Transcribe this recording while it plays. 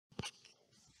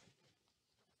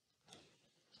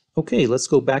Okay, let's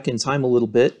go back in time a little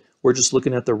bit. We're just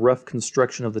looking at the rough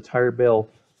construction of the tire bale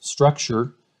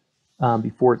structure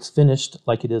before it's finished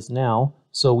like it is now.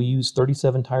 So we use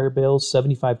 37 tire bales,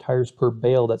 75 tires per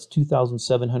bale. That's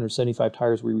 2,775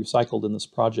 tires we recycled in this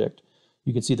project.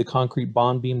 You can see the concrete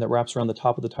bond beam that wraps around the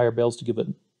top of the tire bales to give it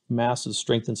massive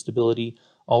strength and stability.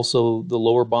 Also the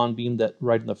lower bond beam that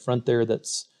right in the front there,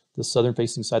 that's the southern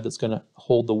facing side, that's going to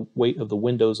hold the weight of the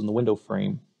windows and the window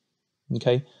frame.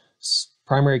 Okay.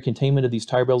 Primary containment of these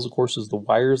tire bales, of course, is the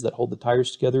wires that hold the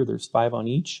tires together. There's 5 on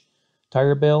each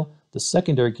tire bale. The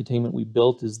secondary containment we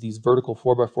built is these vertical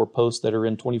 4x4 posts that are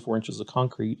in 24 inches of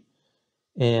concrete.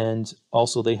 And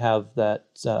also they have that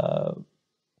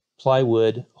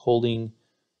plywood holding,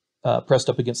 pressed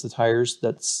up against the tires.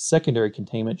 That's secondary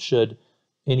containment should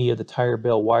any of the tire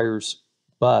bale wires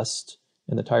bust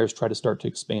and the tires try to start to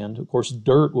expand. Of course,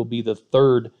 dirt will be the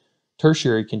third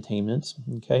tertiary containment,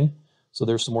 okay? So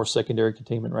there's some more secondary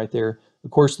containment right there.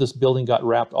 Of course, this building got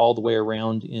wrapped all the way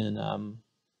around in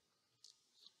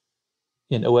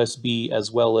OSB as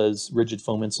well as rigid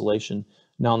foam insulation.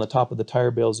 Now on the top of the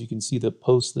tire bales, you can see the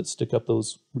posts that stick up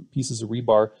those pieces of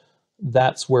rebar.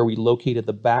 That's where we located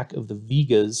the back of the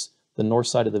vigas, the north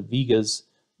side of the vigas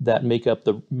that make up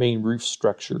the main roof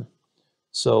structure.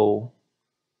 So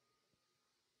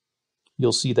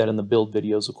you'll see that in the build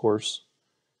videos, of course.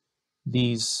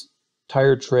 These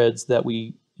tire treads that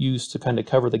we use to kind of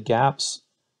cover the gaps,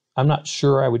 I'm not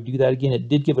sure I would do that again. It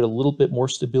did give it a little bit more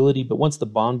stability, but once the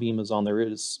bond beam is on there,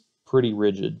 it is pretty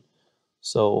rigid.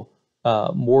 So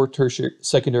more tertiary,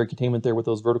 secondary containment there with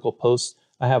those vertical posts.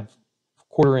 I have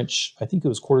quarter-inch, I think it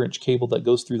was quarter-inch cable that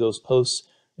goes through those posts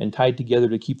and tied together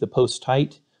to keep the posts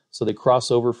tight, so they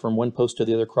cross over from one post to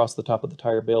the other across the top of the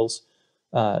tire bales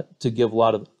to give a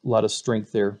lot of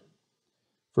strength there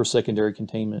for secondary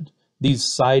containment. These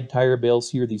side tire bales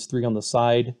here, these 3 on the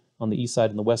side, on the east side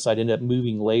and the west side, ended up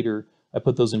moving later. I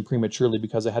put those in prematurely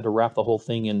because I had to wrap the whole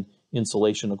thing in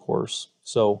insulation, of course.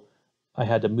 So I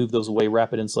had to move those away,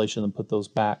 wrap it in insulation, and put those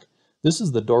back. This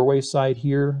is the doorway side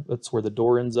here. That's where the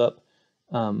door ends up.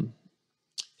 And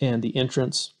the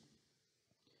entrance,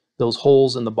 those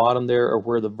holes in the bottom there are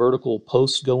where the vertical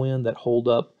posts go in that hold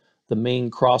up the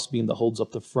main cross beam that holds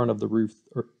up the front of the roof,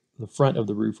 or the front of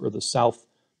the roof, or the south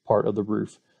part of the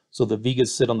roof. So the vigas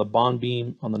sit on the bond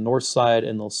beam on the north side,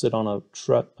 and they'll sit on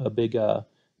a big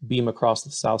beam across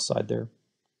the south side there.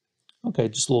 Okay,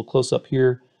 just a little close up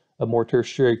here of more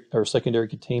tertiary or secondary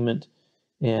containment,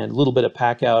 and a little bit of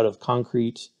pack out of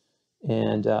concrete.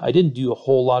 And I didn't do a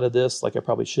whole lot of this like I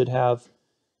probably should have.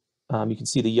 You can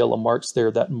see the yellow marks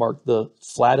there that mark the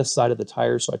flattest side of the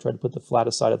tire. So I tried to put the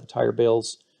flattest side of the tire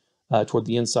bales toward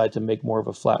the inside to make more of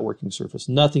a flat working surface.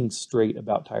 Nothing straight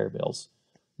about tire bales.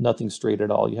 Nothing straight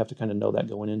at all. You have to kind of know that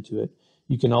going into it.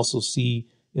 You can also see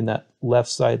in that left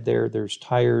side there, there's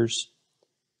tires,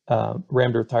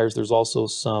 rammed earth tires. There's also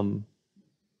some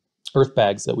earth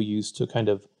bags that we use to kind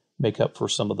of make up for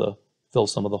fill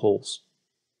some of the holes.